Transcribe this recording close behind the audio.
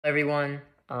Everyone.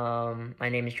 My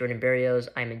name is Jordan Barrios.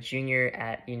 I'm a junior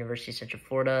at University of Central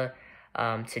Florida.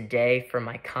 Today, for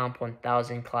my Comp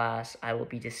 1000 class, I will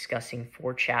be discussing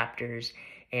 4 chapters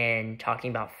and talking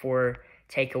about 4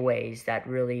 takeaways that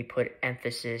really put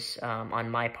emphasis on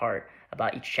my part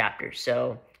about each chapter.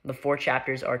 So the 4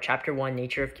 chapters are Chapter 1,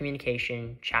 Nature of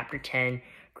Communication, Chapter 10,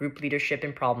 Group Leadership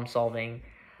and Problem Solving,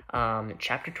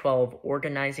 Chapter 12,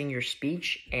 Organizing Your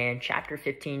Speech, and Chapter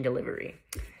 15, Delivery.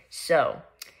 So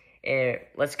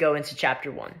let's go into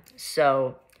Chapter 1.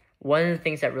 So one of the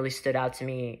things that really stood out to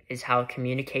me is how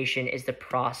communication is the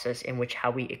process in which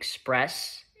how we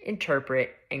express,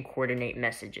 interpret, and coordinate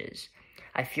messages.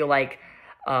 I feel like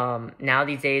now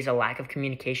these days, a lack of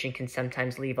communication can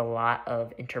sometimes leave a lot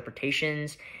of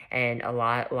interpretations and a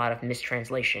lot of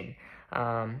mistranslation.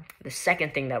 The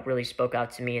second thing that really spoke out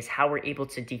to me is how we're able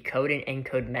to decode and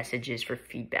encode messages for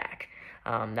feedback.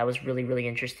 That was really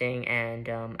interesting, and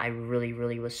I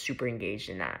really was super engaged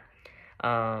in that.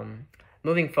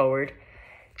 Moving forward,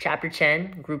 Chapter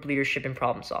 10, Group Leadership and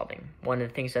Problem Solving. One of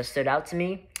the things that stood out to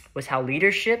me was how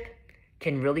leadership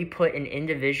can really put an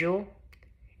individual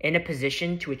in a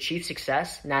position to achieve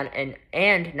success,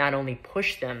 and not only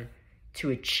push them to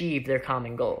achieve their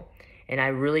common goal. And I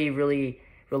really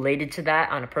related to that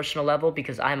on a personal level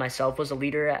because I myself was a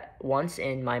leader once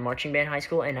in my marching band high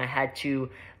school, and I had to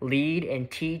lead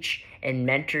and teach and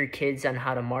mentor kids on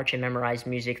how to march and memorize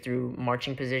music through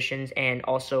marching positions, and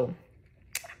also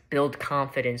build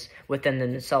confidence within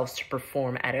themselves to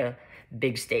perform at a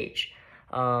big stage.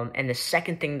 And the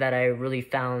second thing that I really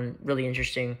found really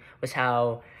interesting was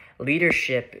how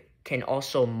leadership can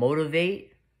also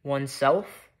motivate oneself,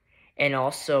 and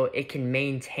also it can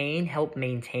help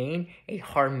maintain a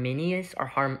harmonious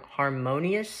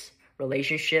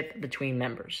relationship between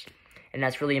members. And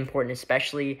that's really important,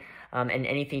 especially in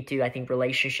anything to, I think,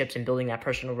 relationships and building that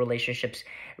personal relationships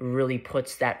really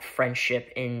puts that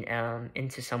friendship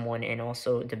into someone, and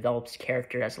also develops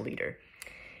character as a leader.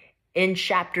 In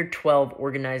Chapter 12,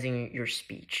 Organizing Your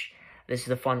Speech, this is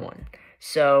the fun one.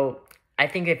 So I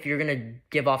think if you're going to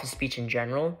give off a speech in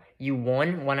general, you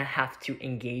want to have to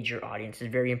engage your audience.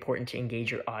 It's very important to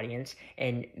engage your audience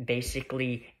and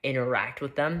basically interact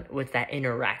with them. With that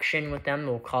interaction with them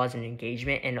will cause an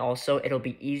engagement, and also it'll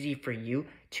be easy for you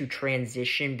to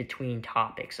transition between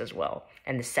topics as well.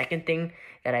 And the second thing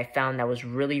that I found that was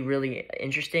really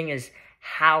interesting is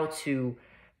how to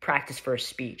practice for a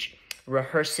speech.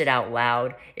 Rehearse it out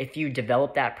loud. If you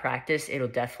develop that practice, it'll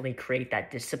definitely create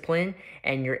that discipline,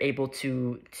 and you're able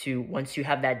to once you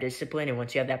have that discipline and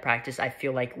once you have that practice, I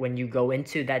feel like when you go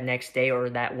into that next day, or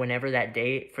that whenever that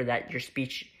day for that your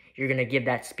speech, you're going to give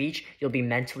that speech, you'll be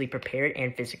mentally prepared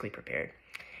and physically prepared.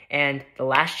 And the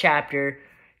last chapter,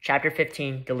 Chapter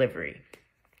 15, Delivery.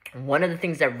 One of the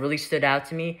things that really stood out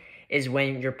to me is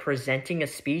when you're presenting a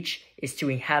speech is to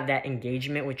have that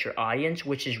engagement with your audience,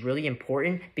 which is really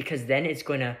important, because then it's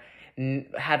going to,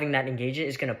 having that engagement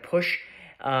is going to push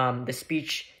the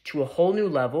speech to a whole new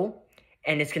level,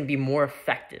 and it's going to be more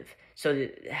effective. So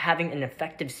having an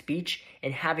effective speech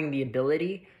and having the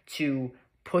ability to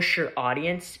push your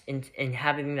audience and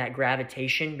having that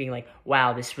gravitation, being like,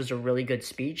 wow, this was a really good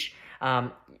speech,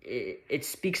 it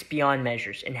speaks beyond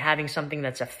measures. And having something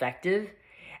that's effective,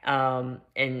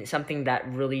 and something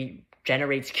that really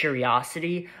generates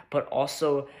curiosity, but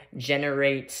also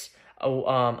generates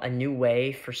a new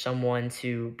way for someone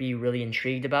to be really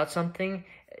intrigued about something,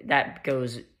 that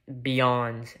goes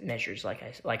beyond measures, like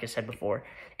I said before.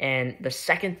 And the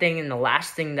second thing and the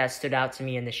last thing that stood out to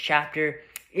me in this chapter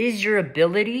is your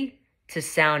ability to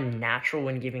sound natural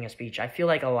when giving a speech. I feel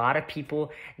like a lot of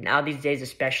people now these days,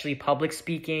 especially public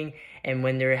speaking, and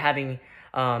when they're having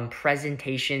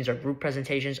presentations or group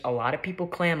presentations, a lot of people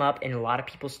clam up and a lot of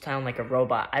people sound like a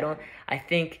robot. I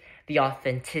think the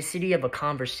authenticity of a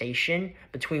conversation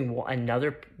between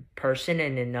another person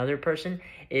and another person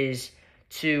is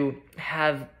to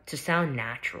sound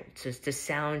natural, to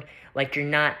sound like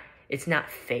it's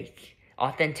not fake.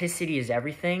 Authenticity is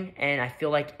everything, and I feel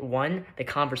like 1, the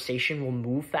conversation will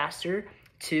move faster.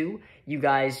 2, you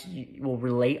guys will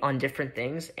relate on different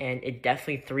things, and it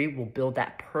definitely 3 will build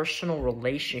that personal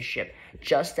relationship,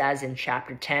 just as in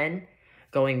Chapter 10,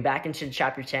 going back into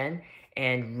Chapter 10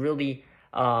 and really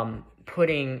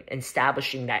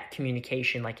establishing that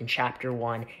communication, like in Chapter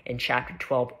 1 and Chapter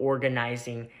 12,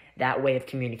 organizing that way of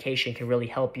communication can really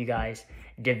help you guys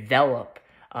develop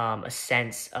a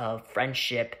sense of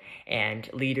friendship and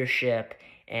leadership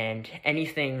and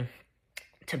anything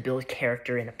to build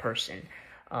character in a person.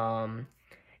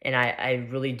 And I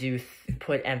really do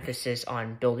put emphasis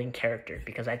on building character,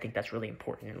 because I think that's really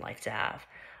important in life to have.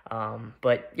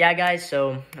 But yeah, guys,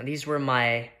 so these were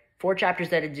my 4 chapters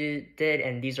that I did,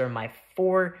 and these are my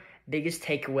 4 biggest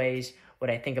takeaways, what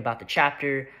I think about the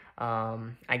chapter.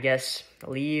 I guess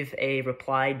leave a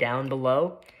reply down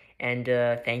below, and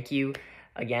thank you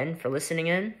again for listening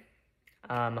in.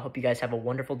 I hope you guys have a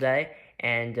wonderful day,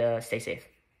 and stay safe.